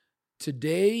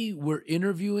Today, we're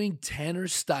interviewing Tanner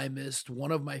Stymist,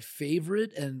 one of my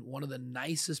favorite and one of the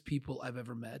nicest people I've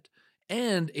ever met,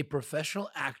 and a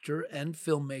professional actor and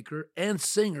filmmaker and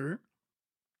singer,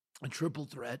 a triple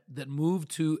threat that moved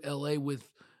to LA with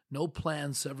no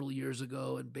plans several years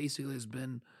ago and basically has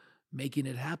been making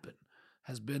it happen.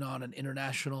 Has been on an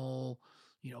international,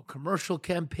 commercial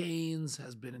campaigns,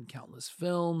 has been in countless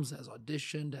films, has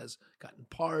auditioned, has gotten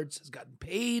parts, has gotten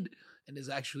paid, and is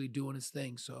actually doing his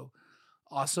thing. So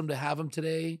awesome to have him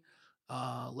today.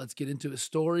 Let's get into his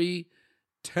story.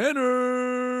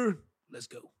 Tanner, let's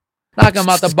go. Knock him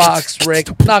out the box, Rick.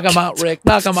 Knock him out, Rick.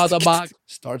 Knock him out the box.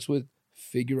 Starts with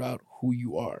figure out who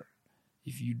you are.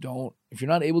 If you're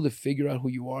not able to figure out who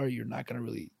you are, you're not going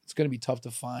to it's going to be tough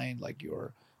to find like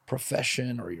your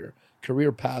profession or your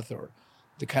career path or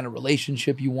the kind of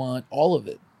relationship you want, all of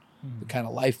it, the kind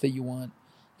of life that you want.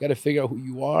 You got to figure out who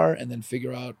you are and then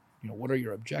figure out, what are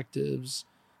your objectives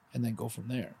and then go from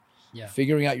there. Yeah.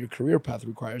 Figuring out your career path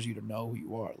requires you to know who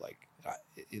you are. Like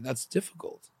that's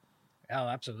difficult. Oh,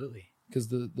 absolutely. Because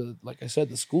the like I said,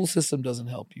 the school system doesn't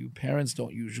help you. Parents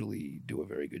don't usually do a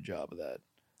very good job of that.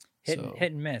 Hit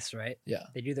and miss, right? Yeah.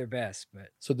 They do their best, but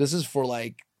so this is for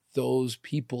like those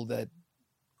people that,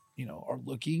 are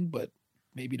looking but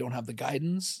maybe don't have the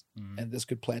guidance, and this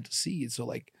could plant a seed. So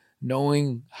like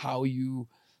knowing how you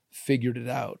figured it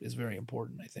out is very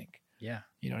important, I think. Yeah.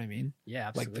 You know what I mean? Yeah,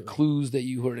 absolutely. Like the clues that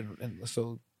you heard, and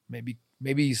so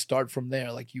maybe start from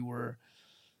there. Like you were,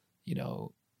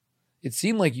 it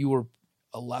seemed like you were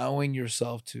allowing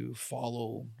yourself to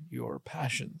follow your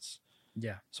passions.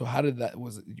 Yeah. So how did that?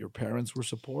 Was it your parents were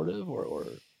supportive, or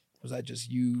was that just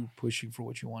you pushing for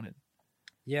what you wanted?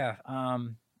 Yeah.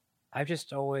 I've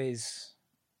just always,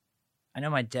 I know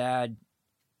my dad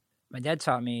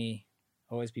taught me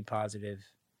always be positive,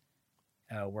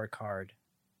 work hard.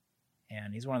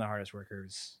 And he's one of the hardest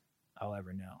workers I'll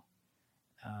ever know.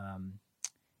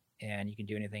 And you can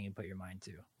do anything you put your mind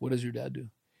to. What does your dad do?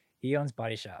 He owns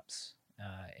body shops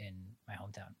in my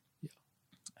hometown,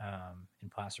 in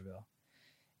Placerville.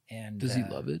 And does he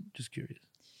love it? Just curious.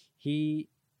 He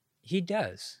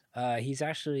does. He's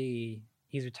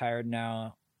retired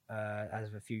now as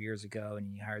of a few years ago, and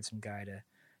he hired some guy to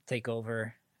take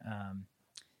over.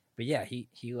 But yeah, he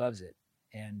loves it.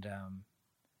 And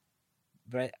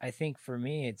but I think for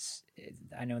me,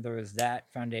 I know there was that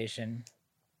foundation,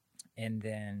 and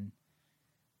then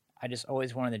I just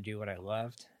always wanted to do what I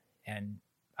loved, and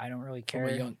I don't really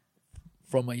care.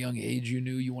 From a young age, you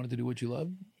knew you wanted to do what you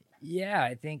loved? Yeah,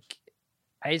 I think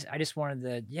I just wanted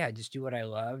to, just do what I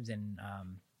loved, and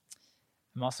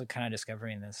I'm also kind of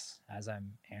discovering this as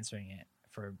I'm answering it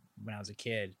for when I was a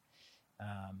kid.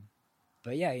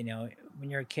 But yeah, when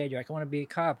you're a kid, you're like, I want to be a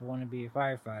cop, I want to be a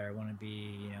firefighter, I want to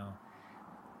be,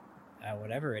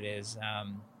 whatever it is.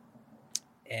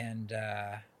 And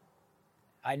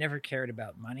I never cared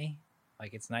about money.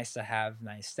 Like, it's nice to have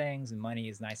nice things, and money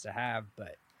is nice to have,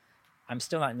 but I'm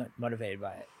still not motivated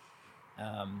by it.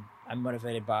 I'm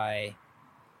motivated by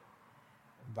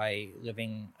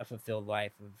living a fulfilled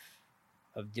life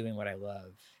of doing what I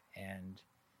love. And,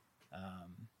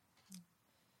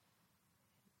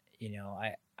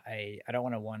 I don't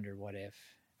want to wonder what if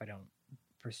I don't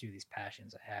pursue these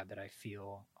passions I have that I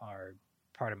feel are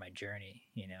part of my journey,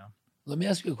 Let me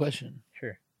ask you a question.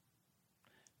 Sure.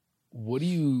 Do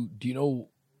you know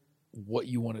what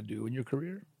you want to do in your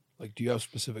career? Like, do you have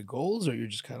specific goals, or you're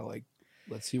just kind of like,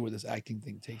 let's see where this acting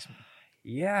thing takes me?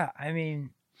 Yeah. I mean,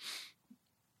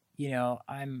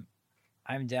 I'm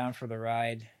down for the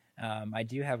ride. I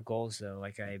do have goals though.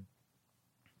 Like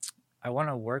I want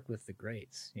to work with the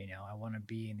greats, I want to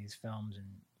be in these films and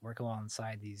work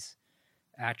alongside these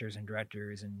actors and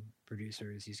directors and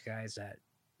producers, these guys that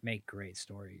make great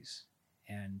stories.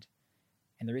 And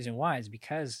the reason why is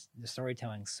because the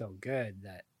storytelling's so good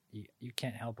that you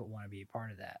can't help but want to be a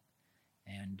part of that.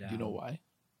 And do you know why?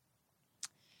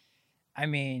 I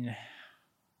mean,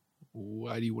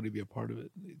 why do you want to be a part of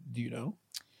it? Do you know?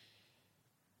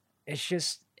 It's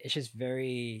just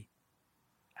very,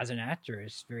 as an actor,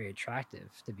 it's very attractive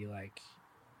to be like,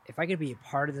 if I could be a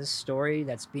part of this story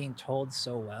that's being told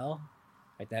so well,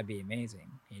 like, that'd be amazing,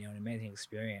 an amazing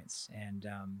experience. And,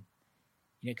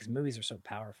 because movies are so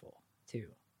powerful too.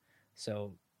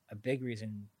 So a big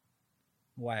reason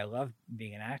why I love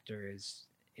being an actor is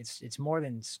it's more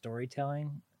than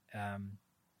storytelling,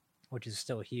 which is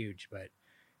still huge, but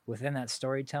within that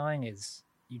storytelling is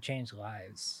you change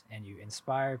lives and you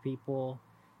inspire people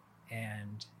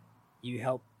and you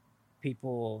help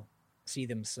people see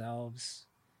themselves.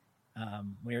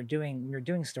 When you're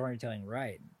doing storytelling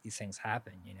right, these things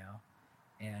happen,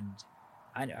 and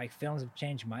films have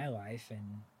changed my life,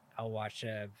 and I'll watch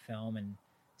a film and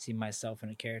see myself in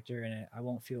a character, and I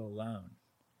won't feel alone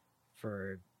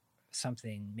for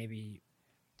something maybe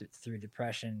through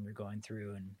depression you're going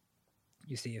through, and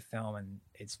you see a film and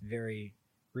it's very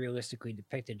realistically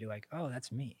depicted. You're like, oh,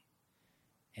 that's me.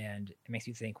 And it makes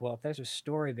you think, well, if there's a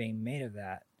story being made of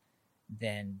that,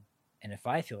 then, and if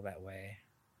I feel that way,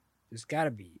 there's got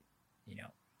to be,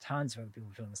 tons of other people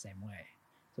feeling the same way.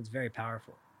 So it's very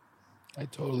powerful. I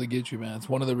totally get you, man. It's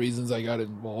one of the reasons I got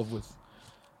involved with,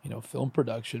 film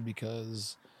production,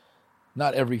 because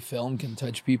not every film can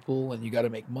touch people, and you got to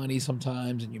make money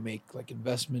sometimes, and you make like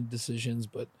investment decisions.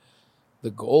 But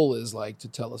the goal is like to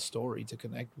tell a story, to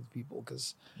connect with people.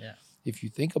 Because if you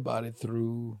think about it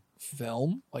through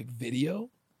film, like video,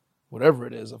 whatever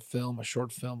it is, a film, a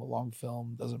short film, a long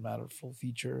film, doesn't matter, full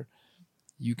feature,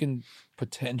 you can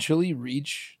potentially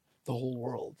reach the whole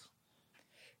world.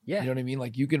 Yeah. You know what I mean?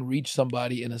 Like you can reach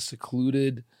somebody in a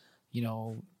secluded,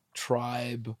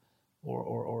 tribe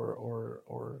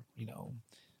or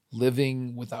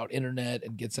living without internet,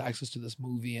 and gets access to this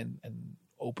movie and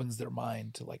opens their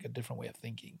mind to like a different way of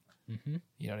thinking. Mm-hmm.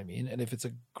 You know what I mean? And if it's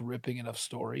a gripping enough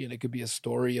story, and it could be a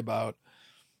story about,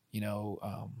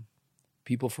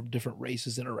 people from different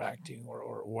races interacting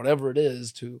or whatever it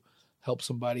is, to help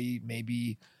somebody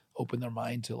maybe open their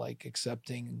mind to like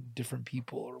accepting different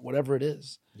people or whatever it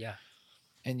is. Yeah.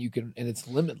 And it's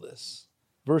limitless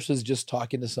versus just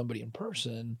talking to somebody in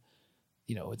person.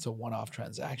 It's a one-off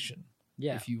transaction.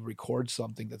 Yeah. If you record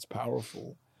something that's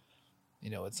powerful,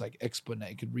 it's like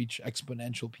it could reach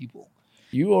exponential people.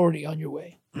 You're already on your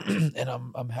way. And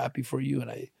I'm happy for you.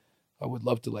 And I would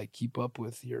love to like keep up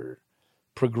with your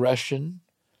progression.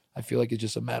 I feel like it's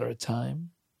just a matter of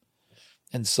time.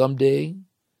 And someday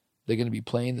they're going to be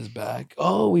playing this back.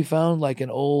 Oh, we found like an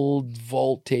old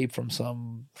vault tape from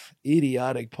some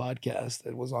idiotic podcast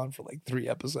that was on for like 3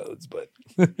 episodes, but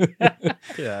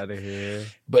get out of here.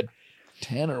 But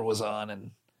Tanner was on,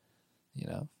 and you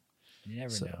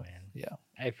never know, man. Yeah.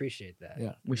 I appreciate that.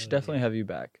 Yeah. We should definitely have you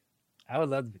back. I would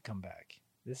love to come back.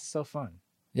 This is so fun.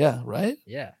 Yeah, right?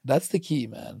 Yeah. That's the key,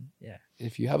 man. Yeah.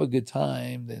 If you have a good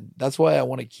time, then that's why I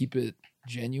want to keep it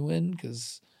genuine,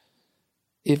 because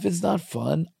if it's not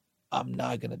fun, I'm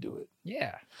not going to do it.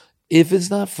 Yeah. If it's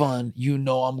not fun,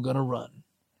 I'm going to run.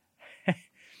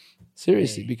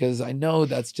 Seriously, because I know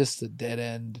that's just a dead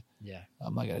end. Yeah.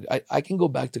 I'm not going to. I can go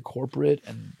back to corporate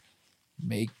and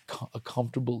make a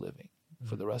comfortable living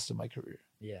for the rest of my career.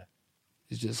 Yeah.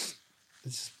 It's just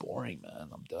boring, man.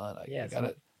 I'm done. I got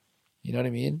it. You know what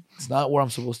I mean? It's not where I'm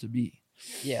supposed to be.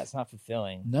 Yeah, it's not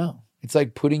fulfilling. No. It's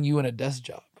like putting you in a desk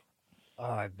job. Oh,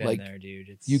 I've been there,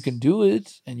 dude. You can do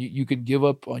it, and you can give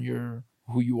up on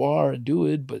who you are and do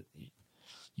it, but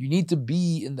you need to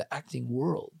be in the acting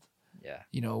world. Yeah.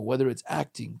 Whether it's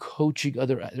acting, coaching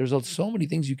there's so many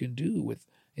things you can do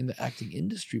in the acting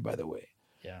industry, by the way.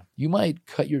 Yeah. You might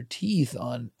cut your teeth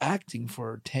on acting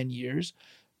for 10 years,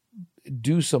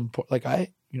 do some, like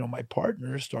my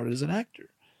partner started as an actor.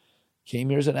 Came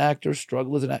here as an actor,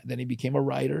 struggled as an actor. Then he became a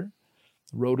writer,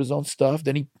 wrote his own stuff.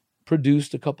 Then he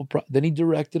produced a couple. Then he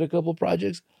directed a couple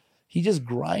projects. He just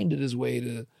grinded his way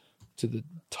to the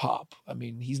top. I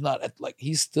mean, he's not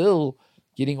he's still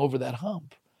getting over that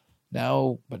hump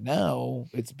now. But now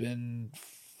it's been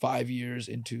 5 years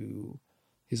into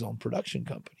his own production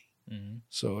company. Mm-hmm.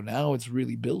 So now it's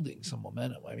really building some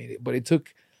momentum. I mean, but it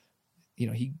took,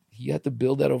 he had to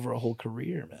build that over a whole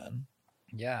career, man.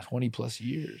 Yeah. 20 plus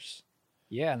years.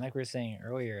 Yeah, and like we were saying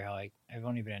earlier, how like I've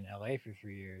only been in LA for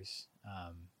 3 years,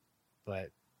 but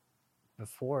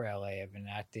before LA, I've been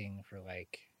acting for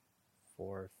like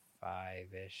 4 or 5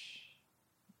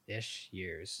 ish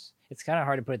years. It's kind of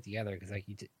hard to put it together because like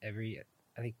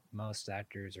I think most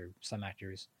actors or some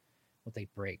actors will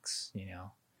take breaks,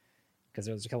 because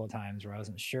there was a couple of times where I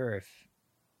wasn't sure if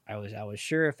I was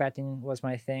sure if acting was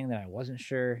my thing, then I wasn't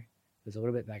sure. It was a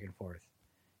little bit back and forth,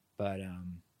 but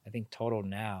I think total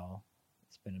now.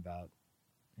 It's been about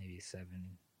maybe 7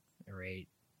 or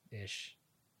 8-ish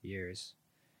years.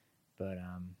 But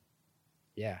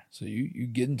yeah. So you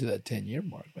get into that 10-year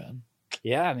mark, man.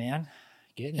 Yeah, man.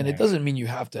 And it doesn't mean you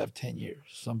have to have 10 years.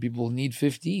 Some people need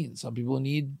 15. Some people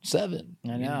need 7.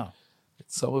 I know.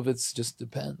 Some of it just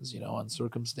depends, on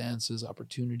circumstances,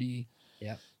 opportunity.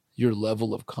 Yeah. Your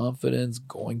level of confidence,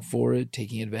 going for it,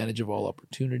 taking advantage of all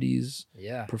opportunities.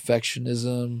 Yeah.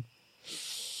 Perfectionism.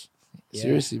 Yeah.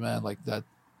 Seriously, man, like that.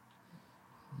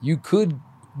 We could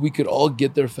all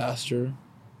get there faster.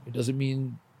 It doesn't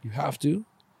mean you have to.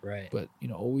 Right. But,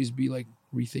 always be like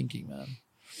rethinking, man.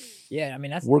 Yeah, I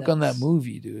mean, that's on that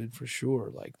movie, dude, for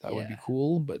sure. Like that would be Yeah.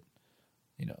 cool, but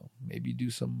maybe do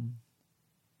some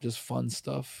just fun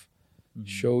stuff. Mhm.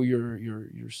 Show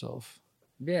yourself.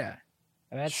 Yeah.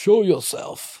 I mean, that's Show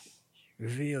yourself.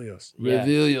 reveal yourself. Yeah.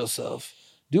 Reveal yourself.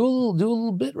 Do a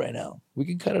little bit right now. We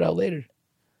can cut it out later.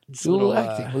 Just Do a little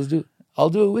acting. Let's do it. I'll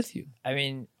do it with you. I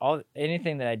mean,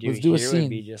 anything that I do Let's do a here would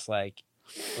be scene. just like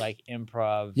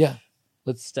improv. Yeah.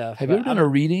 Let's stuff. Have you but ever done a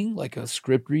reading, like a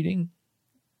script reading?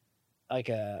 like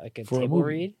a for a table movie?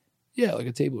 read? Yeah, like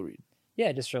a table read.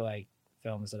 Yeah, just for like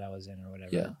films that I was in or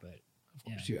whatever. Yeah. But Of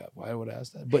course you have. Why would I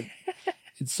ask that? But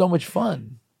it's so much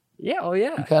fun. yeah, oh You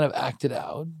yeah, kind of act it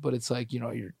out, but it's like,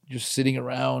 you're just sitting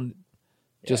around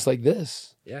just like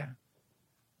this, yeah,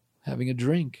 having a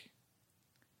drink.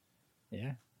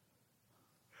 yeah.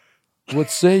 What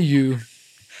say you?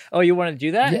 Oh, you want to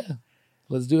do that? Yeah.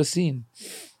 Let's do a scene.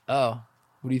 Oh,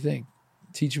 What do you think?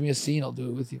 Teach me a scene. I'll do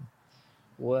it with you.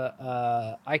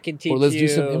 well, I can teach you. Or let's do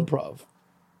some improv.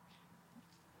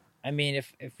 I mean,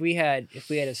 if we had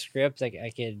a script, like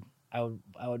I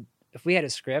would if we had a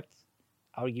script,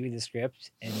 I would give you the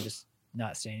script and just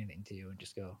not say anything to you and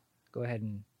just go ahead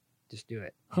and just do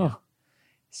it. you Huh. know?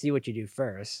 See what you do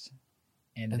first,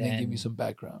 and And then then give me some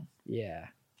background. yeah,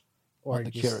 on or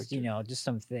the just character. just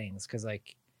some things because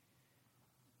like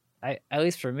at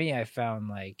least for me, I found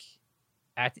like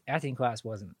acting class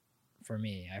wasn't for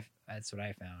me. That's what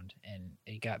I found, and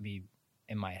it got me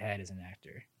in my head as an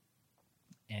actor.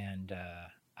 And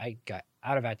I got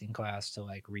out of acting class to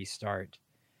like restart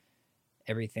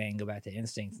everything, go back to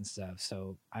instincts and stuff.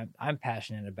 So I'm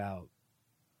passionate about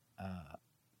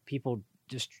people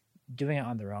just doing it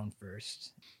on their own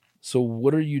first. So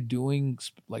what are you doing,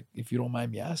 like, if you don't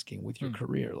mind me asking, with your Hmm.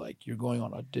 career? Like, you're going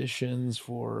on auditions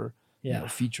for Yeah.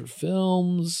 feature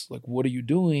films. Like, what are you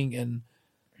doing? And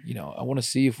I want to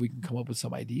see if we can come up with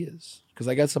some ideas, because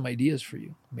I got some ideas for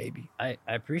you. Maybe I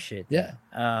appreciate Yeah.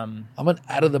 that. I'm an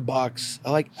out of the box.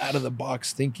 I like out of the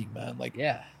box thinking, man. Like,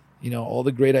 Yeah. all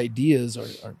the great ideas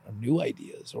are new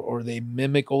ideas, or they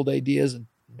mimic old ideas and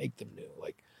make them new.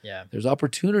 Like, Yeah. there's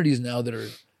opportunities now that are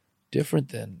different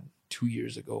than 2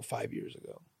 years ago, 5 years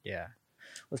ago. Yeah.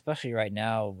 Well, especially right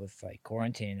now with like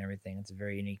quarantine and everything, it's a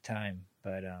very unique time.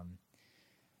 But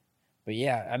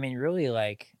yeah, I mean, really,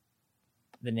 like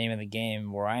the name of the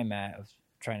game where I'm at of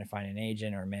trying to find an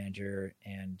agent or manager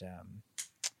and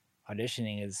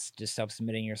auditioning is just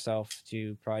submitting yourself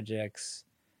to projects,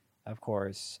 of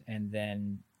course, and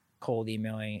then cold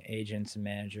emailing agents and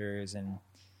managers, and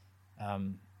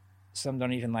some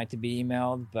don't even like to be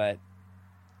emailed, but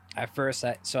at first,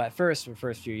 for the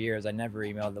first few years, I never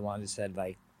emailed the ones who said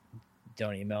like,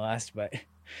 "Don't email us." But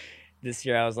this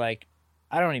year, I was like,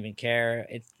 I don't even care.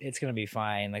 It's gonna be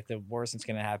fine. Like the worst that's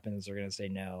gonna happen is they're gonna say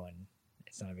no, and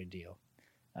it's not a big deal.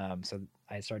 So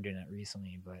I started doing that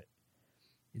recently, but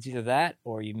it's either that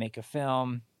or you make a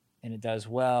film and it does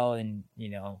well, and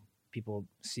people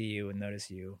see you and notice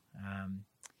you,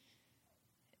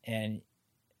 and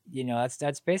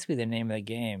that's basically the name of the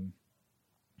game.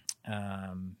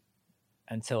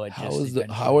 Until it How just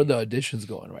are the auditions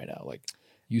going right now? Like,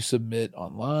 you submit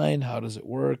online. How does it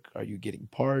work? Are you getting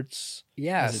parts?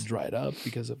 yes. Has it dried up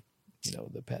because of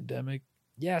the pandemic?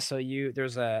 Yeah, so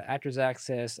there's Actors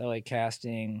Access, LA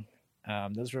Casting.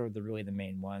 Those were really the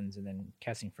main ones, and then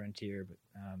Casting Frontier. But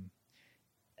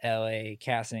LA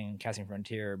Casting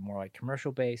Frontier are more like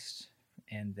commercial based,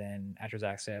 and then Actors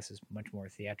Access is much more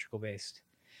theatrical based.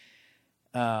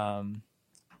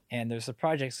 And there's the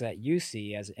projects that you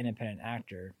see as an independent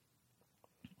actor,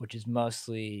 which is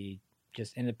mostly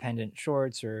just independent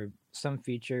shorts or some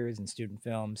features and student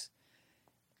films.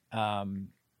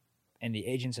 And the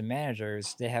agents and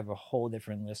managers, they have a whole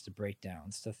different list of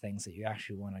breakdowns to things that you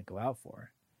actually want to go out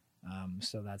for.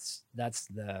 So that's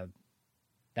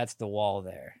the wall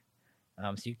there.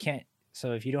 So you can't.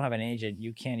 So if you don't have an agent,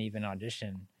 you can't even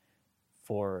audition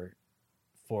for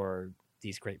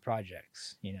these great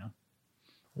projects.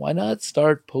 Why not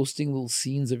start posting little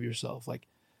scenes of yourself, like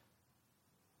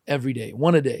every day,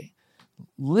 one a day?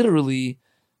 Literally,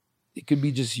 it could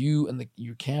be just you and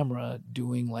your camera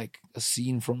doing like a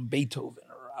scene from Beethoven,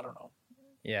 or I don't know,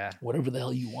 Yeah. whatever the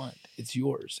hell you want. It's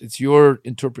yours. It's your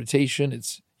interpretation.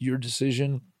 It's your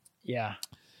decision. Yeah.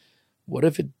 What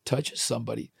if it touches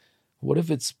somebody? What if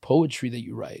it's poetry that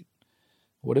you write?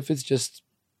 What if it's just,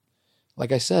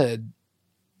 like I said,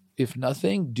 if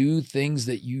nothing, do things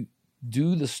that you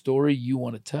do, the story you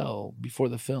want to tell before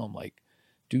the film. Like,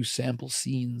 do sample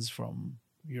scenes from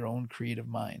your own creative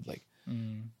mind. Like,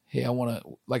 hey, I want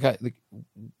to,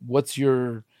 what's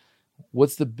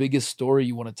the biggest story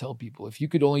you want to tell people? If you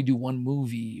could only do one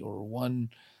movie or one,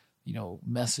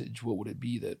 message, what would it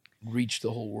be that reached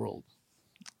the whole world?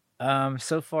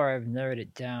 So far, I've narrowed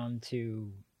it down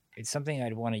to it's something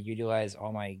I'd want to utilize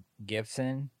all my gifts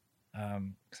in.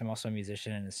 because I'm also a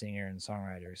musician and a singer and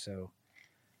songwriter. So,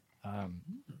 um,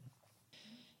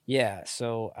 yeah,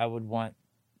 so I would want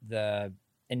the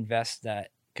invest that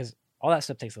because all that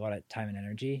stuff takes a lot of time and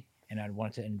energy, and I'd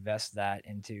want to invest that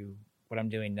into what I'm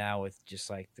doing now with just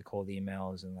like the cold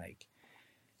emails and like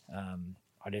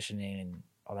auditioning and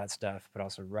all that stuff, but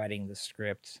also writing the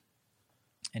script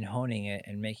and honing it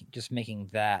and making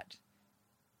that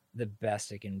the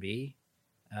best it can be.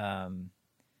 And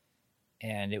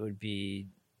it would be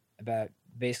about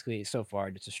basically so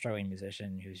far just a struggling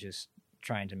musician who's just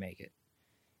trying to make it.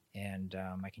 And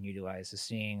I can utilize the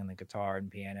singing and the guitar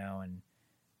and piano, and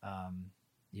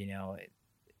you know,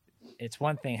 it's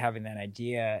one thing having that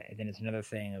idea, and then it's another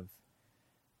thing of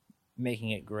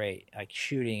making it great, like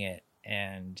shooting it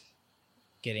and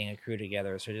getting a crew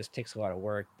together. So it just takes a lot of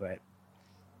work, but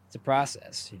it's a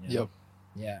process, you know. Yep.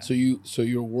 Yeah. So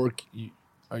your work.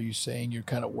 Are you saying you're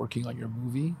kind of working on your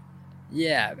movie?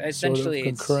 Yeah. Essentially, sort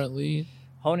of concurrently.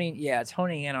 It's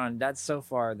honing in on that. So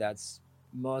far, that's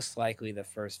most likely the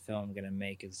first film I'm gonna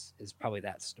make is probably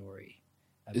that story.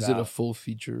 Is it a full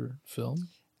feature film?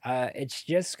 It's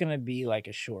just gonna be like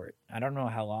a short. I don't know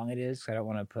how long it is because I don't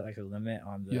want to put like a limit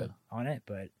on on it,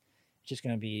 but it's just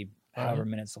gonna be however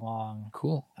minutes long.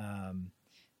 Cool.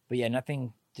 But yeah,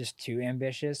 nothing just too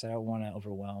ambitious. I don't want to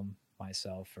overwhelm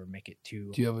myself or make it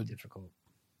too difficult.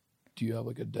 Do you have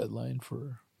like a deadline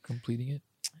for completing it?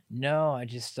 No, I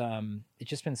just it's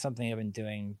just been something I've been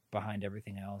doing behind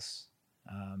everything else,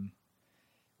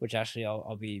 which actually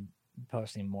I'll be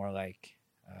posting more like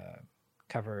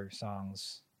cover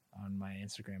songs on my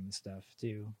Instagram and stuff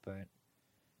too. But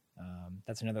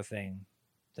that's another thing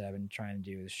that I've been trying to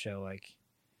do is show like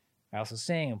I also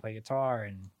sing and play guitar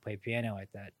and play piano.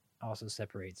 Like that also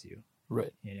separates you,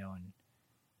 right? You know, and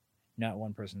no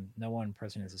one person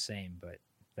is the same, but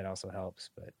that also helps.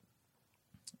 But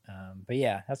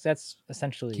yeah, that's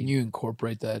essentially. Can you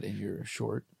incorporate that in your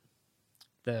short?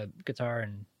 The guitar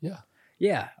and yeah.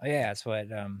 That's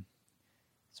what I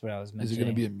was mentioning. Is it going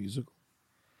to be a musical?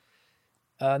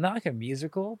 Not like a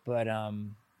musical, but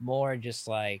more just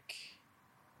a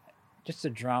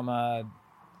drama,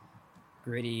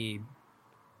 gritty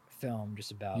film,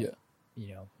 just about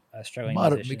you know a struggling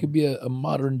musician. It could be a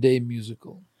modern day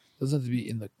musical. It doesn't have to be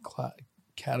in the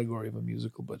category of a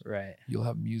musical, but you'll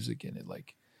have music in it.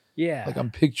 Like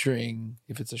I'm picturing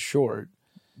if it's a short,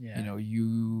 you know,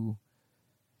 you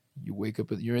wake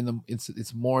up, you're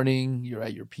it's morning, you're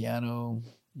at your piano,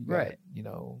 you got, you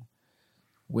know,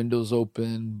 windows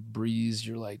open, breeze,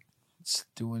 you're like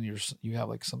doing you have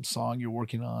like some song you're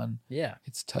working on. Yeah.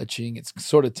 It's touching, it's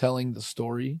sort of telling the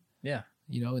story. Yeah.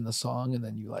 You know, in the song, and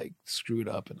then you like screw it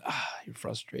up and you're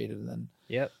frustrated, and then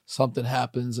something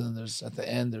happens, and then at the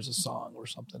end there's a song or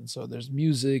something. So there's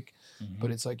music, but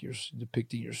it's like you're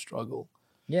depicting your struggle.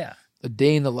 Yeah. A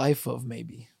day in the life of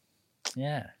maybe.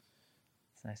 Yeah.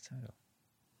 It's a nice title.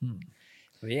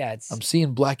 But yeah, I'm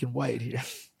seeing black and white here.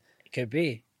 It could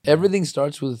be. Everything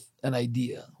starts with an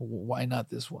idea. Why not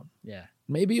this one? Yeah.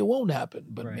 Maybe it won't happen,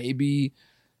 but maybe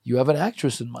you have an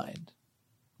actress in mind.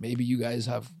 Maybe you guys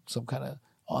have some kind of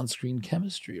on-screen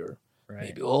chemistry, or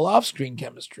maybe a little off-screen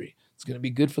chemistry. It's going to be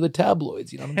good for the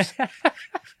tabloids. You know what I'm saying?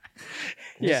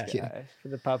 For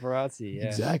the paparazzi. Yeah.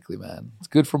 Exactly, man. It's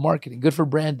good for marketing, good for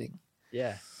branding.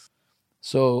 Yeah.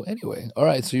 So anyway, all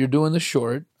right. So you're doing the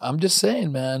short. I'm just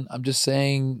saying, man. I'm just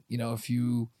saying, you know, if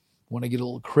you want to get a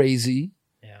little crazy,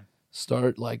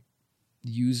 start like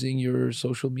using your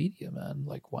social media, man.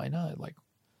 Like, why not? Like,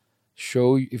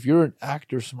 if you're an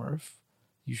actor, Smurf,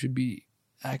 you should be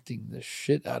acting the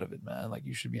shit out of it, man. Like,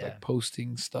 you should be like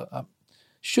posting stuff.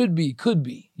 Could be.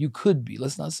 You could be.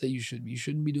 Let's not say you should be. You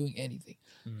shouldn't be doing anything.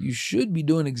 You should be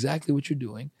doing exactly what you're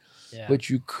doing. Yeah. But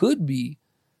you could be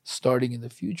starting in the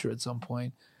future at some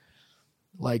point,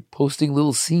 like posting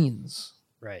little scenes.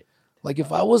 Right. Like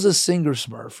if I was a singer,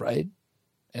 Smurf, right?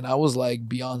 And I was like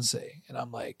Beyonce, and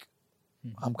I'm like,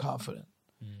 I'm confident.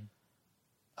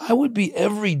 I would be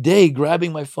every day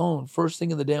grabbing my phone first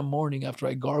thing in the damn morning after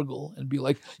I gargle and be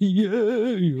like,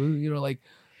 you know, like,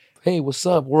 hey, what's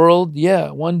up, world?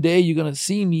 Yeah, one day you're going to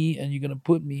see me and you're going to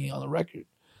put me on the record.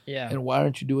 Yeah. And why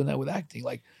aren't you doing that with acting?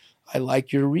 Like, I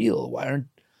like your reel.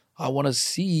 I want to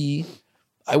see,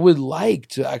 I would like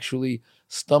to actually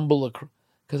stumble across,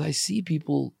 because I see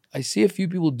a few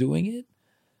people doing it,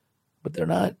 but they're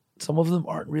not, some of them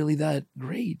aren't really that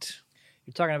great.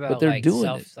 You're talking about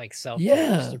self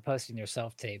tapes. They're posting their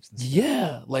self tapes and stuff.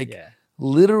 Yeah.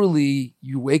 Literally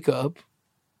you wake up,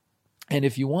 and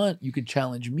if you want, you could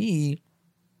challenge me.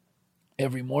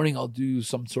 Every morning I'll do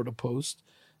some sort of post,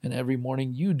 and every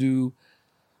morning you do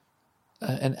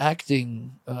an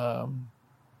acting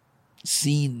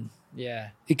scene Yeah.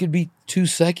 It could be 2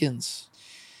 seconds.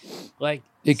 Like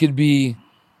It could be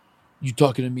you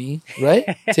talking to me,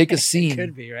 right? Take a scene. It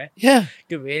could be, right? Yeah.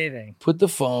 Could be anything. Put the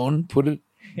phone,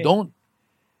 don't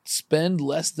spend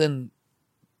less than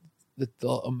the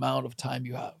amount of time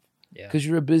you have. Yeah. Because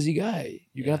you're a busy guy.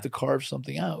 You're going to Yeah. have to carve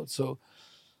something out. So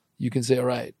you can say, all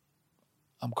right,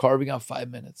 I'm carving out 5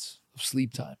 minutes of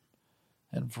sleep time.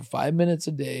 And for 5 minutes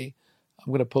a day, I'm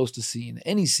going to post a scene,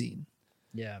 any scene.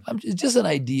 Yeah. It's just an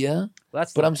idea.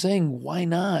 That's But I'm saying, why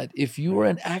not? If you are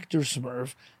an actor,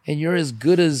 Smurf, and you're as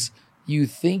good as you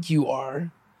think you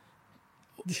are,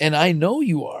 and I know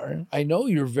you are, I know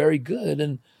you're very good,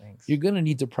 and Thanks. you're going to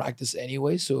need to practice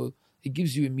anyway. So it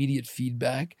gives you immediate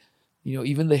feedback. You know,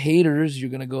 even the haters, you're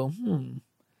going to go,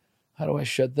 how do I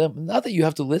shut them? Not that you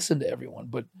have to listen to everyone,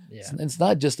 but Yeah. it's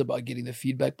not just about getting the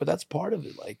feedback, but that's part of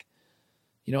it. Like,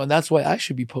 you know, and that's why I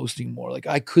should be posting more. Like,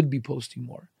 I could be posting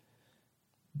more.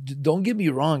 Don't get me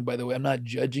wrong, by the way. I'm not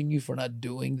judging you for not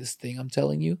doing this thing I'm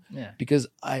telling you, Yeah. because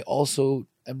I also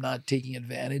am not taking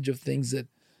advantage of things that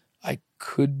I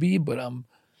could be, but I'm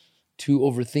too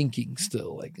overthinking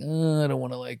still. Like, I don't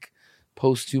want to like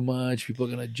post too much. People are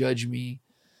going to judge me.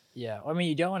 Yeah. I mean,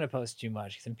 you don't want to post too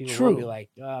much because then people True. will be like,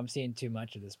 "Oh, I'm seeing too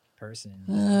much of this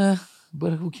person."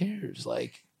 But who cares?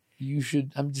 Like, you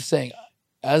should, I'm just saying,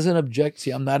 as an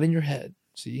see, I'm not in your head.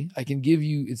 See, I can give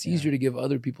you, it's Yeah. easier to give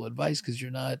other people advice because you're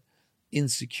not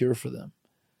insecure for them.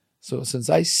 So since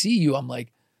I see you, I'm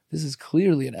like, this is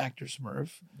clearly an actor,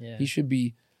 Smurf. Yeah.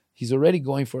 He's already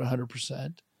going for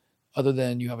 100%, other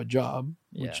than you have a job,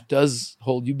 Yeah. which does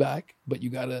hold you back, but you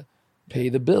got to pay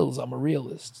the bills. I'm a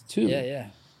realist too. Yeah. Yeah.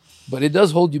 But it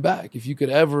does hold you back. If you could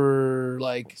ever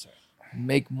like Sorry.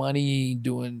 make money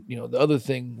doing, you know, the other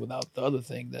thing without the other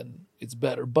thing, then it's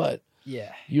better. But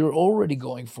Yeah. you're already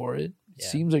going for it. It Yeah.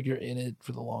 seems like you're in it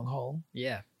for the long haul.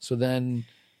 Yeah. So then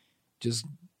just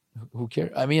who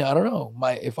cares? I mean, I don't know.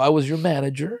 If I was your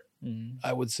manager, Mhm.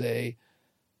 I would say,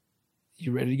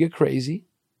 you ready to get crazy?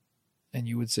 And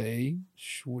you would say,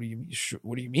 what do you mean?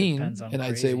 What do you mean? Depends on And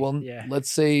I'd say, crazy. well, Yeah. let's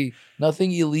say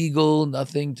nothing illegal,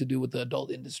 nothing to do with the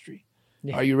adult industry.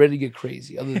 Yeah. Are you ready to get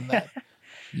crazy? Other than that,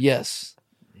 yes.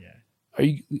 Yeah. Are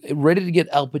you ready to get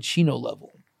Al Pacino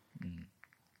level? Mm.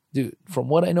 Dude, from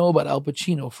what I know about Al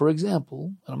Pacino, for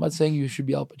example, and I'm not saying you should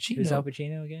be Al Pacino. Who's Al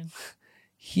Pacino again?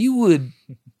 He would,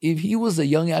 if he was a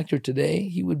young actor today,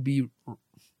 he would be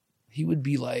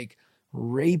like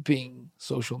raping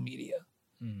social media.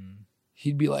 Mm.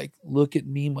 He'd be like, look at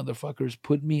me, motherfuckers.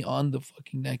 Put me on the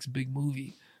fucking next big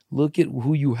movie. Look at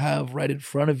who you have right in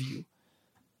front of you.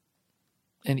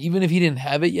 And even if he didn't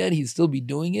have it yet, he'd still be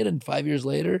doing it. And 5 years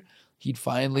later, he'd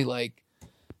finally like,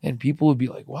 and people would be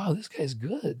like, wow, this guy's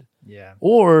good. Yeah.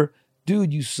 Or,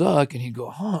 dude, you suck. And he'd go,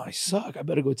 I suck. I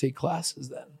better go take classes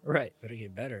then. Right. Better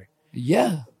get better.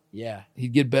 Yeah. Yeah.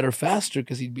 He'd get better faster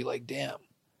because he'd be like, damn,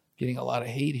 getting a lot of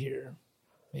hate here.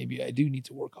 Maybe I do need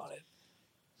to work on it.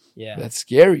 Yeah. That's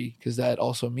scary because that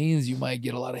also means you might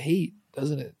get a lot of hate,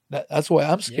 doesn't it? That's why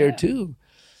I'm scared Yeah. too.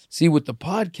 See, with the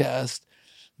podcast,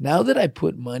 now that I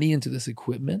put money into this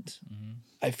equipment, Mhm.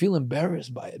 I feel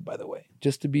embarrassed by it, by the way,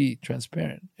 just to be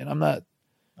transparent. And I'm not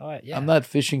Yeah. I'm not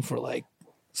fishing for like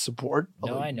support.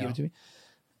 No, although I you give know. it to me.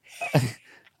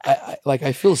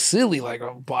 I feel silly, like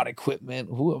I bought equipment.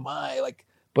 Who am I? Like,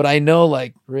 but I know,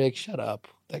 like, Rick, shut up.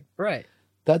 Like, Right.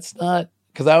 that's not,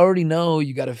 because I already know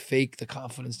you got to fake the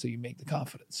confidence till you make the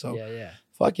confidence. So Yeah. Yeah.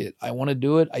 fuck it. I want to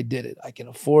do it. I did it. I can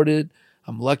afford it.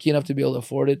 I'm lucky enough to be able to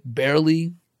afford it.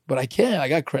 Barely, but I can. I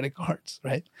got credit cards,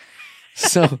 right?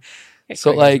 So,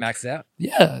 so like, maxed out.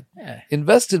 yeah, Yeah.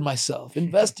 invest in myself.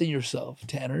 Invest in yourself,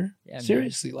 Tanner. Yeah, man.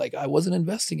 Seriously, like I wasn't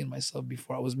investing in myself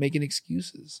before. I was making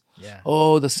excuses. Yeah.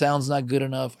 Oh, the sound's not good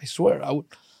enough. I swear.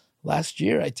 Last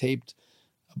year I taped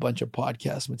a bunch of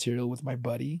podcast material with my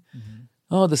buddy. Mhm.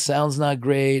 Oh, the sound's not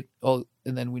great. Oh,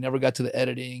 and then we never got to the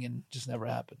editing and just never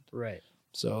happened. Right.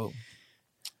 So,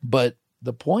 but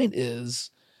the point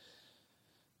is,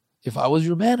 if I was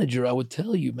your manager, I would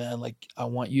tell you, man, like, I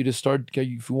want you to start,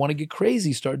 if you want to get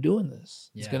crazy, start doing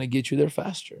this. It's Yeah. going to get you there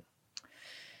faster.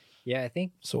 Yeah.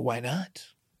 So why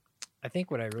not? I think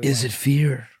what I really Is it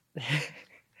fear?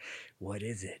 What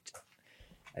is it?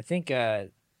 I think I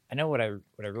know what I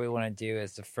really want to do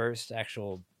is the first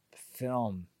actual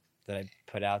film that I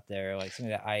put out there, like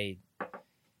something that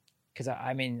because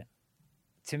I mean,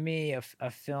 to me,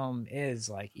 a film is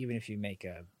like, even if you make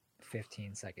a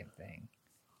 15-second thing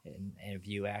and of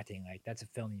you acting, like that's a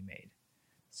film you made.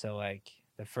 So like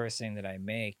the first thing that I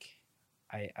make,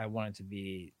 I want it to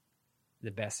be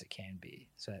the best it can be.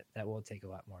 So that will take a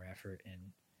lot more effort,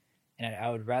 and I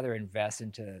would rather invest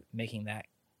into making that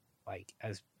like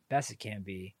as best it can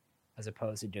be as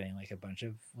opposed to doing like a bunch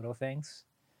of little things.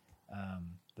 But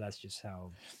that's just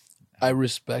how I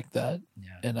respect that,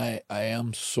 yeah, and I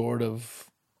am sort of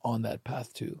on that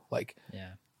path too. Like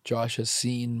yeah. Josh has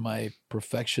seen my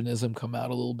perfectionism come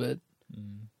out a little bit.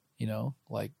 Mm. You know,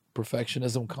 like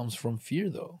perfectionism comes from fear,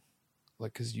 though,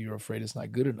 like because you're afraid it's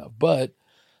not good enough. But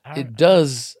I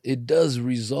don't, it does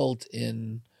result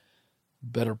in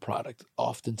better product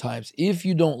oftentimes if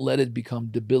you don't let it become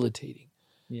debilitating.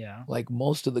 yeah, Like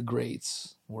most of the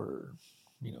greats were,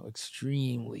 you know,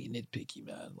 extremely nitpicky,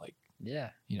 man. Like, yeah,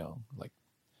 you know, like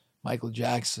Michael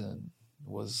Jackson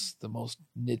was the most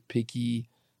nitpicky,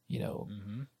 you know,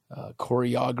 mm-hmm.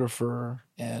 choreographer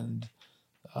and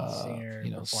Singer,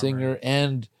 you know, performer, singer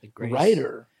and the grace.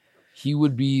 writer. He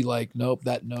would be like, nope,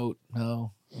 that note,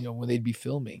 no, you know, when they'd be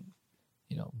filming,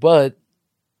 you know, but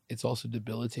it's also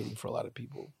debilitating for a lot of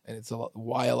people. And it's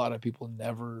why a lot of people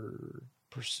never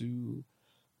pursue,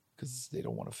 because they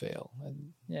don't want to fail.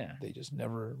 And Yeah. they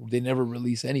never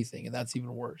release anything. And that's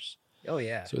even worse. Oh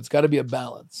yeah. So it's got to be a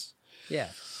balance. Yeah.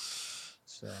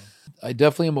 So I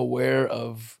definitely am aware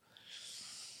of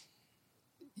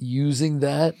using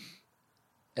that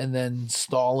and then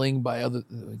stalling by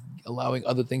allowing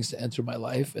other things to enter my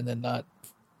life and then not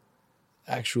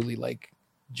actually like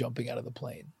jumping out of the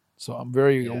plane. So I'm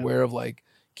very Yeah. aware of like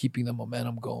keeping the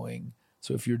momentum going.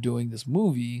 So if you're doing this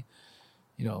movie,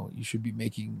 you know, you should be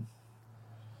making,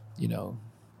 you know,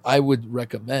 I would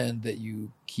recommend that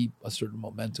you keep a certain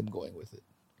momentum going with it,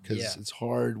 because Yeah. it's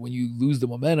hard when you lose the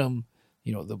momentum.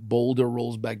 You know, the boulder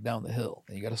rolls back down the hill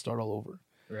and you got to start all over.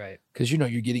 right. Because, you know,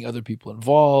 you're getting other people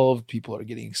involved, people are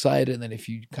getting excited, and then if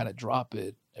you kind of drop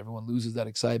it, everyone loses that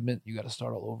excitement. You got to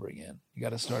start all over again. You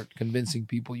got to start convincing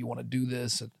people you want to do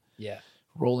this and Yeah.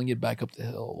 rolling it back up the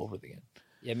hill all over again.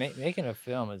 Yeah. Making a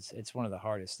film it's one of the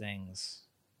hardest things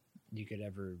you could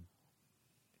ever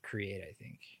create. I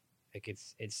think like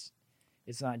it's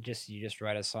not just you just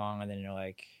write a song and then you're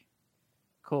like,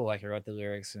 cool, like I wrote the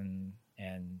lyrics and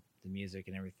the music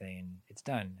and everything and it's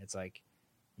done. It's like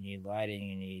you need lighting,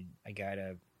 you need a guy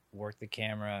to work the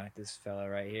camera, this fella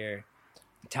right here.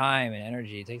 Time and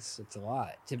energy, it's a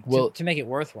lot to make it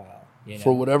worthwhile. You know?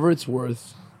 For whatever it's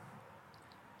worth,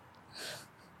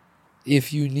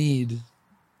 if you need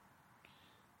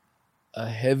a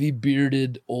heavy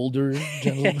bearded older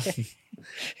gentleman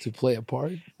to play a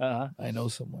part, I know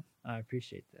someone. I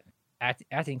appreciate that.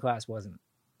 Acting class wasn't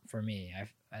for me.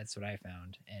 That's what I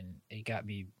found, and it got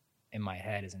me in my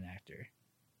head as an actor.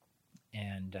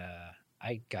 And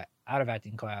I got out of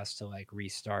acting class to like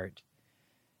restart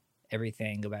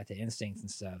everything, go back to instincts and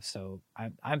stuff. So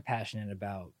I'm passionate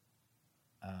about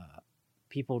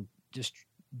people just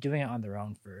doing it on their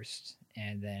own first,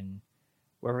 and then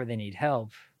wherever they need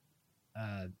help,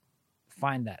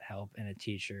 find that help in a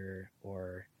teacher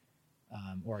or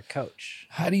a coach.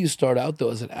 How do you start out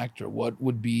though as an actor? What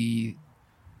would be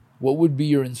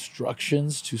your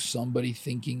instructions to somebody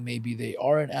thinking maybe they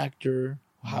are an actor?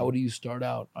 How do you start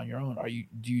out on your own?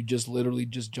 Do you just literally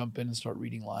just jump in and start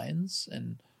reading lines,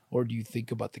 or do you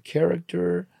think about the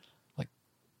character? Like,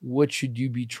 what should you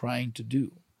be trying to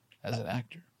do as an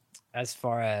actor? As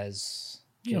far as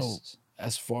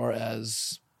as far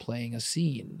as playing a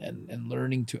scene and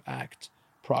learning to act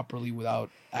properly without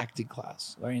acting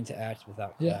class. Learning to act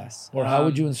without class. Or how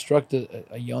would you instruct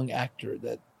a young actor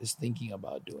that is thinking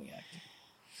about doing acting?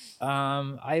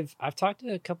 I've talked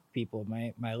to a couple people.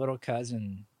 My little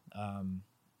cousin, I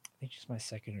think she's my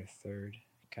second or third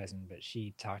cousin, but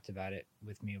she talked about it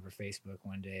with me over Facebook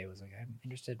one day. It was like, I'm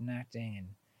interested in acting, and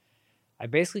I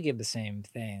basically give the same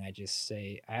thing. I just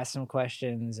say, I ask some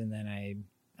questions, and then I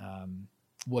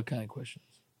what kind of questions?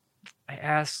 I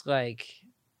ask like,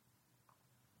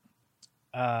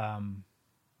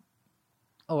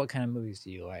 what kind of movies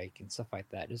do you like and stuff like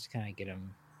that, just to kind of get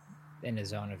them in the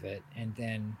zone of it. And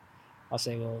then I'll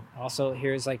say, well, also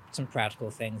here's like some practical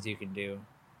things you can do.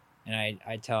 And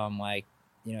I tell them like,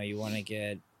 you know, you want to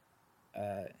get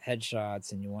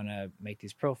headshots and you want to make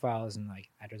these profiles and like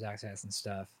actors access and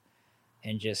stuff,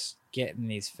 and just get in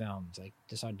these films, like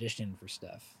just audition for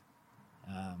stuff.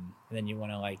 And then you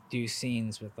want to like do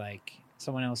scenes with like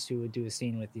someone else who would do a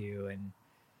scene with you. And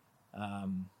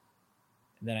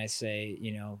then I say,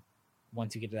 you know,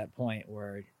 once you get to that point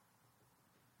where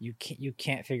you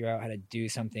can't figure out how to do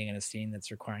something in a scene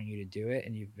that's requiring you to do it,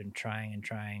 and you've been trying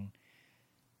and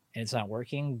it's not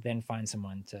working, then find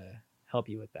someone to help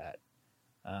you with that.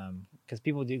 Because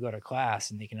people do go to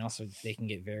class and they can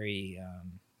get very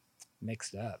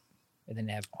mixed up, and then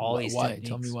they have all these why techniques.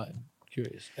 Tell me why. I'm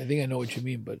curious. I think I know what you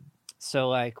mean, but so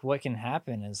like what can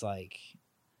happen is like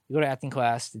you go to acting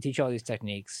class to teach all these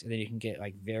techniques, and then you can get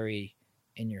like very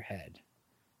in your head,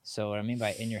 So what I mean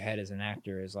by in your head as an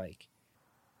actor is like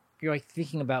you're like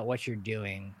thinking about what you're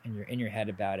doing and you're in your head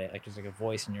about it. Like there's like a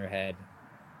voice in your head,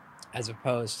 as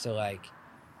opposed to like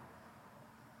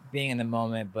being in the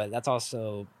moment. But that's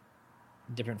also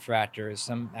different for actors.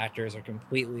 Some actors are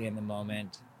completely in the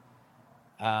moment.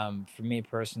 For me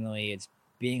personally, it's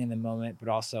being in the moment, but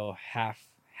also half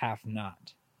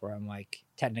not, where I'm like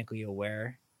technically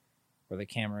aware where the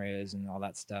camera is and all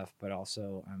that stuff, but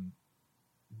also I'm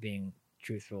being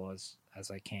truthful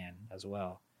as I can as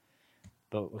well.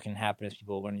 But what can happen is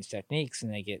people learn these techniques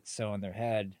and they get so in their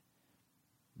head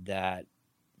that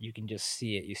you can just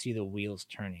see it. You see the wheels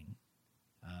turning,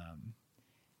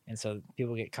 and so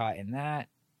people get caught in that.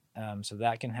 So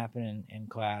that can happen in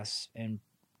class. And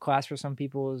class for some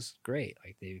people is great,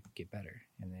 like they get better.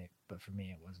 But for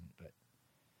me, it wasn't. But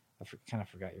I kind of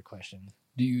forgot your question.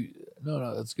 Do you?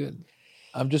 No, that's good.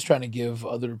 I'm just trying to give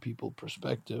other people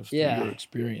perspective through Yeah. your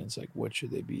experience. Like, what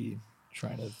should they be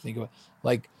trying to think about?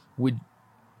 Like, would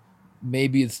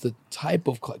maybe it's the type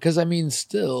of class? Because I mean,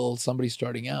 still, somebody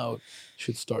starting out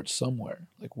should start somewhere.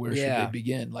 Like, where should Yeah. they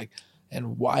begin? Like,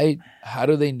 and why? How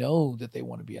do they know that they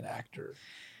want to be an actor?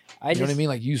 You know what I mean?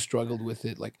 Like, you struggled with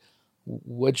it. Like,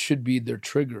 what should be their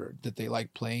trigger? That they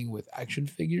like playing with action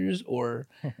figures, or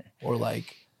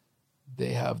like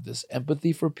they have this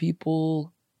empathy for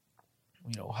people?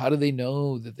 You know, how do they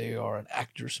know that they are an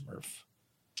actor Smurf?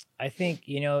 I think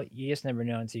you just never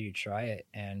know until you try it,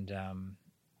 and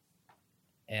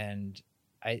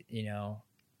I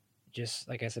just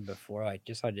like I said before, like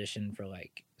just audition for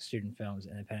like student films,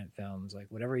 independent films, like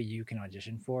whatever you can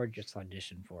audition for, just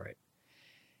audition for it,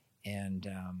 and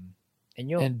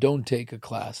you'll And don't take a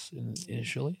class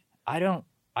initially. I don't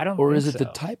Or think is it the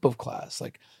so. type of class?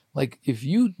 Like if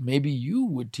you maybe you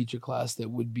would teach a class that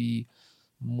would be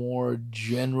more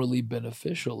generally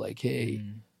beneficial. Like, hey,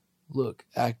 look,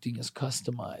 acting is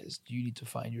customized. You need to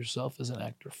find yourself as an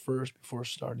actor first before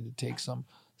starting to take some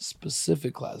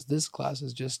specific class. This class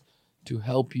is just to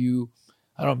help you.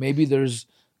 I don't know. Maybe there's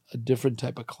a different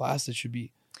type of class that should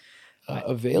be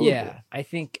available. Yeah, I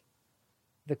think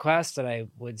the class that I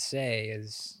would say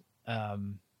is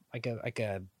like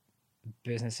a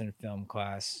business and film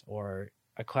class, or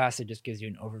a class that just gives you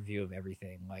an overview of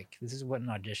everything. Like this is what an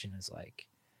audition is like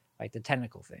the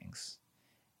technical things.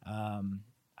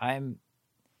 I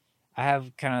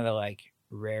have kind of the like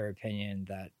rare opinion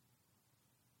that,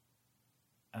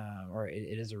 or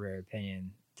it is a rare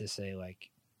opinion to say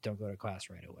like don't go to class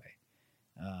right away,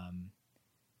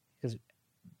 because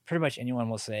pretty much anyone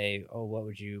will say, oh, what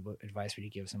advice would you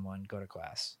give someone? Go to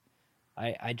class.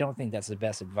 I don't think that's the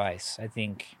best advice. I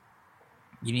think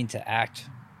you need to act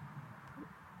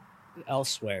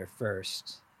elsewhere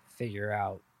first, figure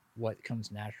out what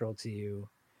comes natural to you,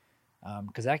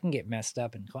 because that can get messed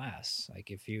up in class. Like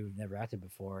if you've never acted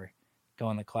before, go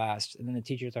in the class and then the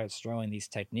teacher starts throwing these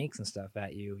techniques and stuff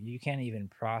at you, you can't even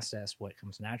process what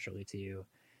comes naturally to you,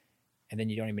 and then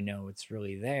you don't even know it's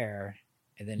really there,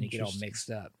 and then you get all mixed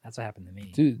up. That's what happened to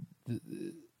me, dude.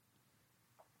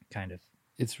 kind of.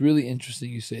 It's really interesting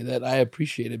you say that. I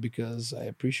appreciate it because I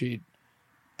appreciate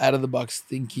out of the box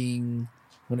thinking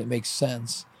when it makes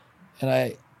sense. And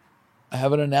I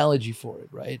have an analogy for it,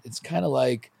 right? It's kind of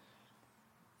like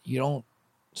you don't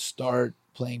start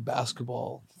playing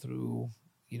basketball through,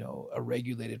 a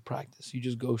regulated practice. You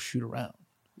just go shoot around.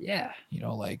 Yeah.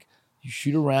 Like you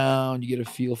shoot around, you get a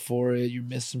feel for it, you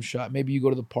miss some shot. Maybe you go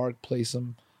to the park, play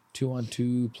some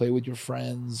 2-on-2, play with your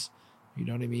friends. You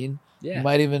know what I mean? Yeah. You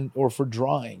might even, or for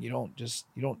drawing, you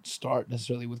don't start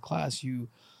necessarily with class. You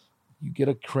get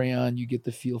a crayon, you get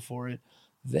the feel for it.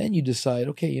 Then you decide,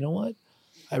 okay, you know what?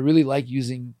 I really like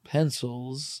using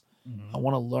pencils. I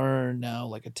want to learn now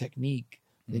like a technique.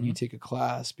 Then you take a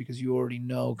class because you already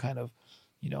know kind of,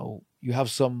 you have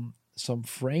some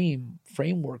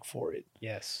framework for it.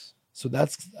 Yes. So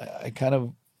I kind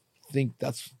of think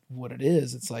that's what it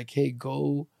is. It's like, hey,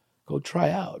 go try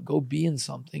out, go be in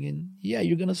something, and yeah,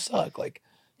 you're gonna suck. Like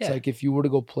it's like if you were to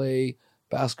go play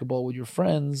basketball with your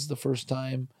friends the first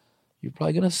time, you're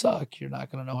probably gonna suck. You're not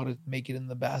gonna know how to make it in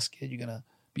the basket. You're gonna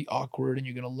be awkward, and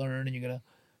you're gonna learn, and you're gonna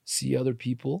see other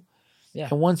people. Yeah.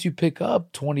 And once you pick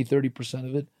up 20-30%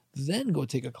 of it, then go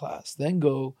take a class. Then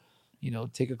go,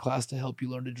 take a class to help you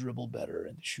learn to dribble better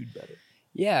and to shoot better.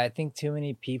 Yeah, I think too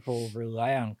many people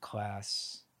rely on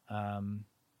class, and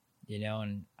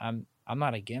I'm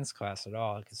not against class at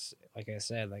all, because like I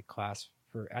said, like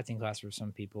acting class for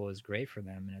some people is great for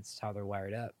them and it's how they're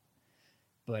wired up.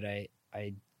 But I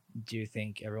do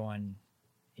think everyone,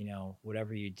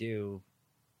 whatever you do,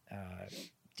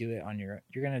 do it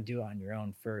you're going to do it on your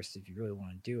own first if you really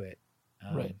want to do it.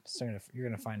 Right. So you're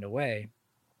going to find a way.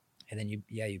 and then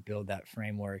you build that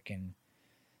framework and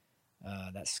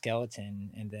that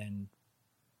skeleton, and then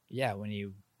when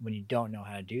you don't know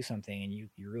how to do something and you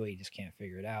really just can't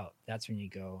figure it out, that's when you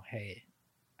go, hey,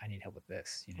 I need help with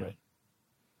this, you know.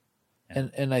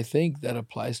 Right. And I think that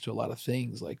applies to a lot of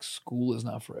things. Like school is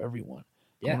not for everyone.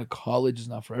 Yeah. Going to college is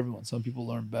not for everyone. Some people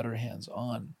learn better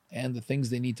hands-on, and the things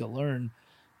they need to learn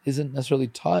isn't necessarily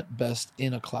taught best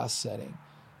in a class setting.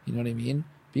 You know what I mean?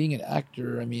 Being an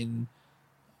actor, I mean,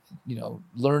 you know,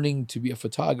 learning to be a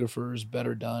photographer is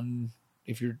better done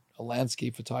if you're a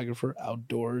landscape photographer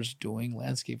outdoors doing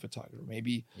landscape photography.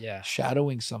 Maybe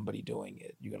shadowing somebody doing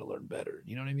it. You got to learn better.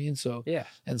 You know what I mean? So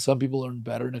and some people learn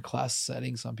better in a class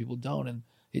setting, some people don't, and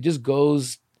it just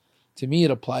goes, to me,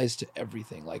 it applies to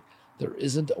everything. Like, there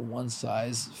isn't a one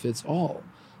size fits all.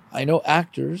 I know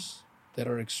actors that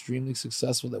are extremely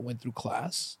successful that went through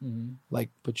class. Like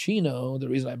Pacino, the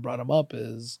reason I brought him up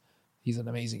is he's an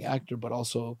amazing actor, but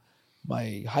also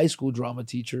my high school drama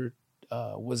teacher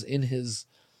was in his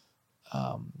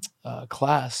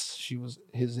class. She was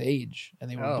his age, and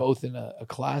they were both in a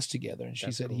class together. And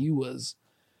she said cool. He was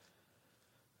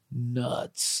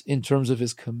nuts in terms of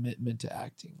his commitment to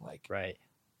acting. Like, right.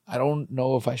 I don't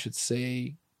know if I should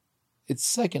say it's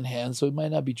secondhand, so it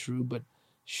might not be true, but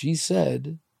she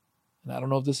said, and I don't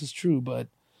know if this is true, but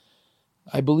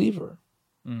I believe her.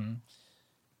 Mm-hmm.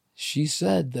 She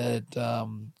said that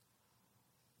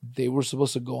they were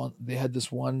supposed to go on. They had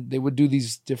this one. They would do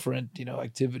these different, you know,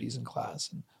 activities in class,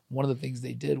 and one of the things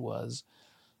they did was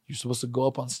you're supposed to go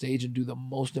up on stage and do the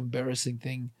most embarrassing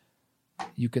thing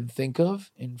you can think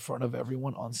of in front of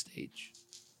everyone on stage.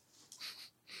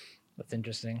 That's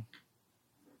interesting.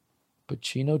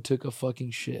 Pacino took a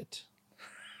fucking shit.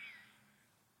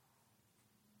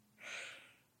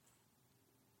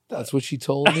 That's what she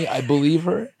told me. I believe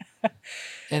her.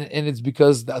 And it's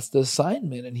because that's the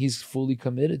assignment, and he's fully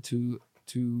committed to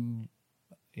you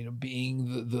know,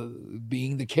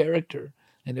 being the character.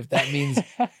 And if that means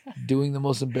doing the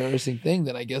most embarrassing thing,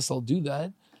 then I guess I'll do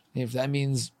that. And if that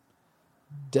means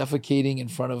defecating in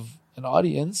front of an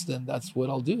audience, then that's what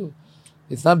I'll do.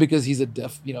 It's not because he's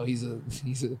he's a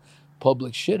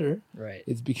public shitter. Right.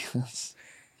 It's because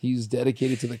he's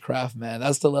dedicated to the craft, man.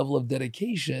 That's the level of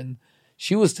dedication.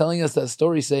 She was telling us that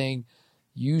story saying,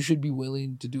 you should be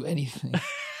willing to do anything.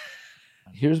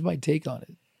 Here's my take on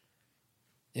it.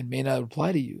 It may not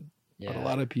apply to you, but a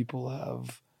lot of people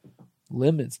have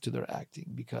limits to their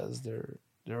acting because they're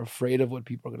afraid of what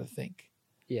people are going to think.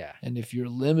 Yeah. And if you're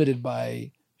limited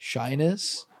by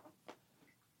shyness,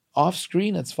 off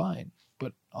screen, that's fine.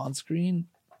 But on screen,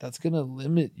 that's going to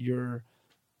limit your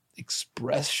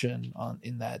expression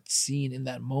in that scene, in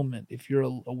that moment. If you're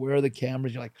aware of the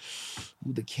cameras, you're like,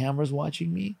 ooh, the camera's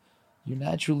watching me, you're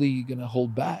naturally going to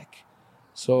hold back.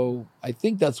 So I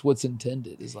think that's what's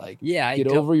intended, is like, get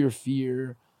over your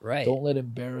fear. Right. Don't let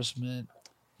embarrassment,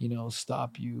 you know,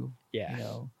 stop you. Yeah. You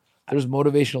know, there's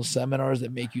motivational seminars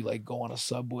that make you like go on a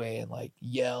subway and like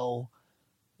yell,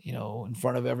 you know, in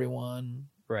front of everyone.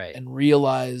 Right. And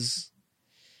realize,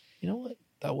 you know what?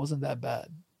 That wasn't that bad.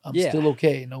 I'm still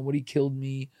okay. Nobody killed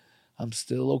me. I'm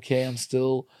still okay. I'm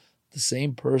still the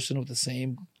same person with the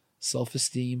same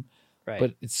self-esteem. Right.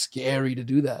 But it's scary to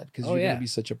do that because you're going to be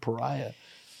such a pariah.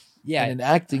 Yeah. And in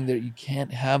acting, there you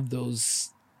can't have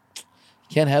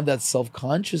that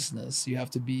self-consciousness. You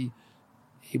have to be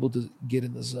able to get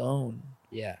in the zone.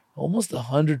 Yeah. Almost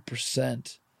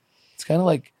 100%. It's kind of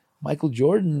like Michael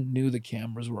Jordan knew the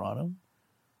cameras were on him.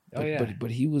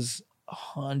 But he was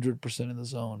 100% in the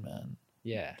zone, man.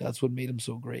 Yeah. That's what made him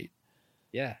so great.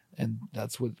 Yeah. And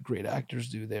that's what great actors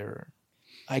do.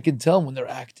 I can tell when they're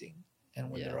acting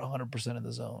and when they're 100% in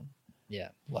the zone. Yeah.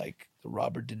 Like the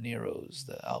Robert De Niro's,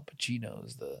 the Al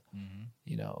Pacino's,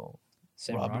 you know,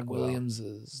 Sam Robin Rockwell.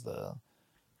 Williams's,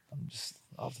 I'm just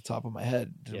off the top of my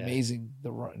head. They're amazing.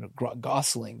 The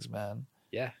Goslings, man.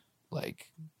 Yeah. Like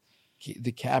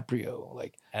DiCaprio,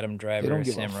 like Adam Driver, they don't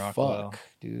give Sam a Rockwell. fuck,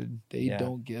 dude. They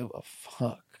don't give a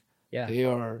fuck. Yeah. They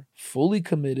are fully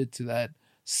committed to that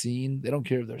scene. They don't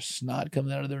care if there's snot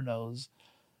coming out of their nose.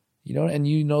 You know, and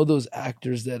you know those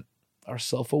actors that are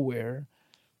self-aware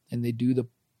and they do the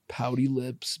pouty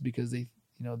lips because they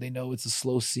know it's a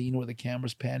slow scene where the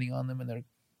camera's panning on them and they're,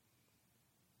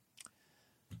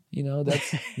 you know,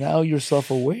 that's now you're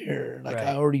self-aware. Like,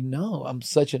 I already know. I'm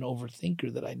such an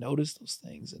overthinker that I notice those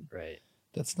things. And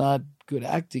that's not good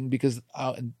acting because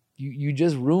you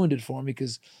just ruined it for me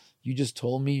because you just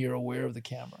told me you're aware of the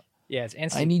camera. Yeah, it's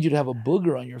instant. I need you to have a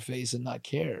booger on your face and not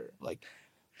care. Like,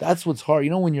 that's what's hard. You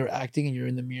know, when you're acting and you're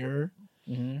in the mirror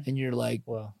and you're like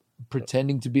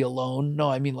pretending to be alone. No,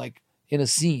 I mean like in a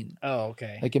scene. Oh,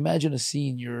 okay. Like imagine a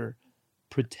scene, you're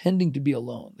pretending to be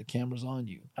alone. The camera's on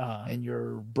you, Uh, and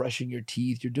you're brushing your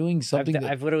teeth. You're doing something that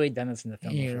I've literally done this in the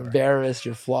film you're before. embarrassed.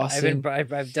 You're flossing,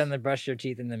 I've done the brush your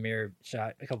teeth in the mirror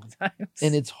shot a couple times.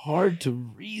 and it's hard to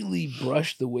really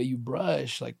brush the way you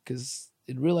brush, like because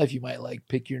in real life you might like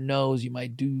pick your nose, you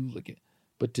might do like,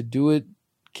 but to do it,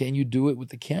 can you do it with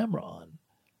the camera on?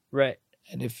 right.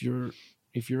 And if you're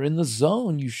in the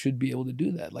zone, you should be able to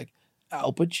do that. Like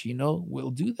Al Pacino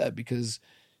will do that because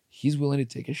he's willing to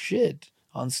take a shit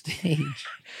on stage.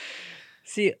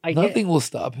 See, Nothing will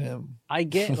stop him. I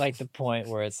get like the point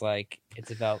where it's like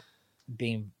it's about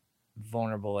being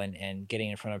vulnerable and getting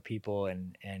in front of people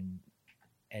and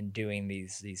doing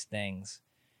these things.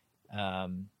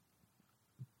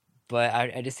 But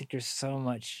I just think there's so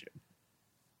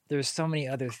many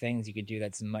other things you could do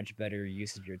that's a much better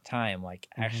use of your time, like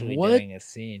actually What? doing a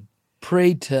scene.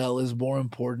 Pray tell is more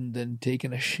important than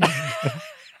taking a shit.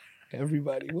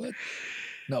 Everybody, what?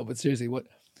 No, but seriously, what?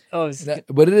 Oh,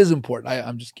 But it is important.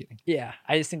 I'm just kidding. yeah.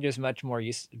 I just think there's much more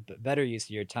better use of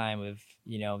your time of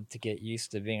to get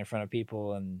used to being in front of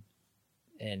people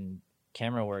and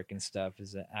camera work and stuff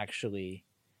is to actually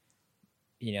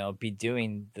be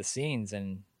doing the scenes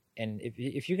and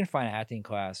if you can find an acting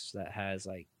class that has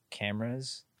like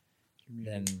cameras,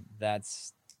 then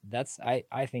that's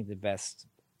I think the best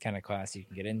kind of class you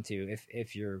can get into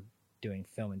if you're doing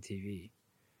film and TV.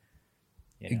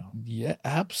 Yeah,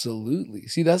 absolutely.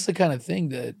 See, that's the kind of thing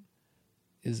that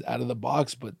is out of the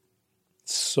box, but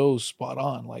so spot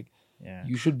on. Like, Yeah.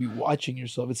 you should be watching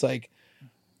yourself. It's like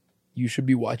you should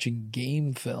be watching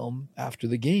game film after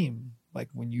the game. Like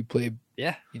when you play,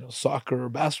 Yeah. soccer or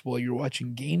basketball, you're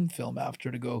watching game film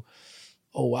after to go,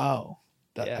 oh, wow,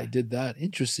 that Yeah. I did that.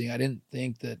 Interesting. I didn't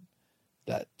think that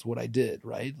that's what I did,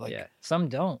 right? Like, Yeah. Some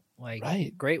don't. Like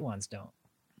Right. great ones don't.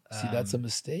 see, that's a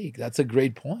mistake. That's a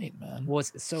great point, man. Well,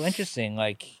 it's so interesting.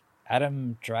 Like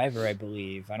Adam Driver, I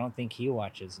believe. I don't think he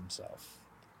watches himself.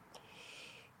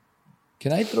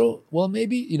 Can I throw? Well,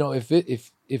 maybe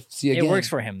if see again, It works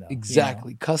for him though.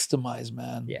 exactly customize,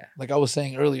 man. Yeah. Like I was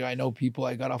saying earlier, I know people.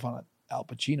 I got off on an Al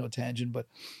Pacino tangent, but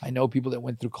I know people that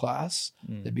went through class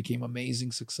that became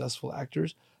amazing, successful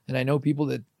actors, and I know people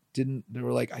that didn't. They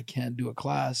were like, I can't do a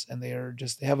class, and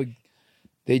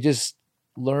they just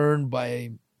learn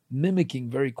by mimicking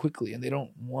very quickly, and they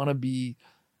don't want to be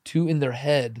too in their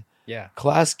head. Yeah.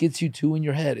 Class gets you too in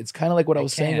your head. It's kind of like what I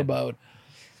was saying can. about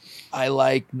I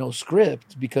like no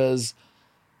script because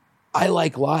I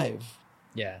like live.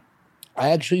 Yeah.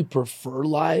 I actually prefer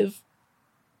live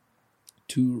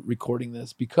to recording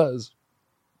this because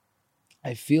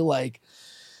I feel like,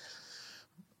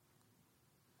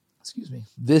 excuse me,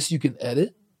 this you can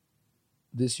edit.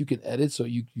 So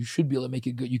you should be able to make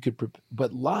it good.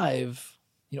 But live,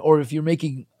 or if you're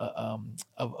making a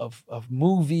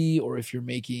movie, or if you're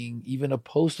making even a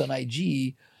post on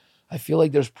IG, I feel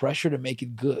like there's pressure to make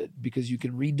it good because you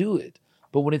can redo it.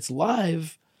 But when it's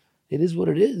live, it is what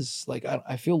it is. Like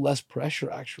I feel less pressure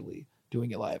actually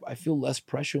doing it live. I feel less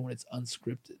pressure when it's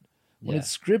unscripted. When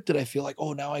it's scripted, I feel like,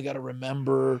 oh, now I got to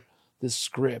remember this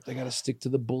script. I got to stick to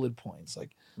the bullet points.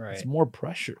 Like it's more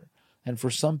pressure. And for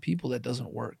some people that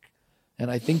doesn't work.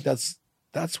 And I think that's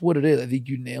what it is. I think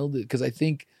you nailed it because I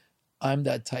think I'm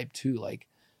that type too. Like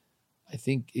I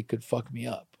think it could fuck me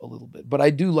up a little bit. But I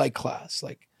do like class.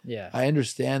 Like Yeah. I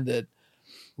understand that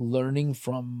learning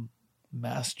from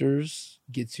masters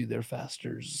gets you there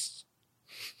faster.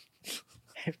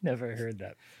 I've never heard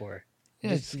that before.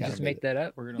 Yeah, just make that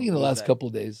up. We're I gonna think in the lose last that- couple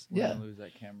of days. We're Yeah. gonna lose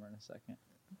that camera in a second.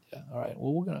 Yeah. All right.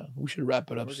 Well, we should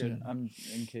wrap it up We're soon. good. I'm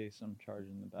in case I'm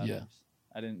charging the batteries. Yeah.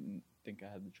 I didn't think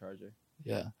I had the charger.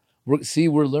 Yeah.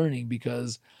 We're learning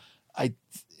because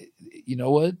you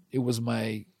know what? It was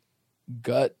my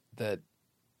gut that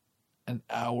an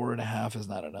hour and a half is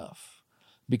not enough.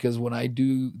 Because when I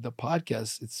do the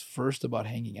podcast, it's first about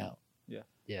hanging out.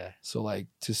 Yeah. So like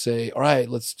to say, all right,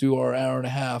 let's do our hour and a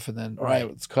half, and then all right,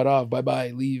 let's cut off. Bye-bye,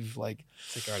 leave. Like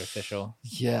It's like artificial.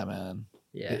 yeah, man.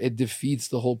 Yeah. It defeats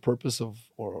the whole purpose of,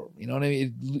 or you know what I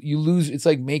mean? You lose. It's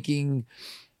like making.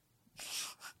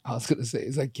 I was gonna say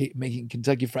it's like making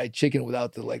Kentucky Fried Chicken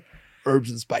without the like herbs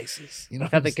and spices. You know,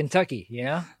 Without the Kentucky,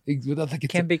 without the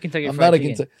Can't be Kentucky I'm Fried not a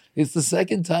Chicken. Kentucky. It's the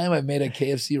second time I made a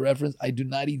KFC reference. I do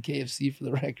not eat KFC for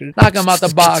the record. Knock him out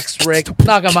the box, Rick.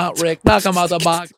 Knock him out, Rick. Knock him out the box.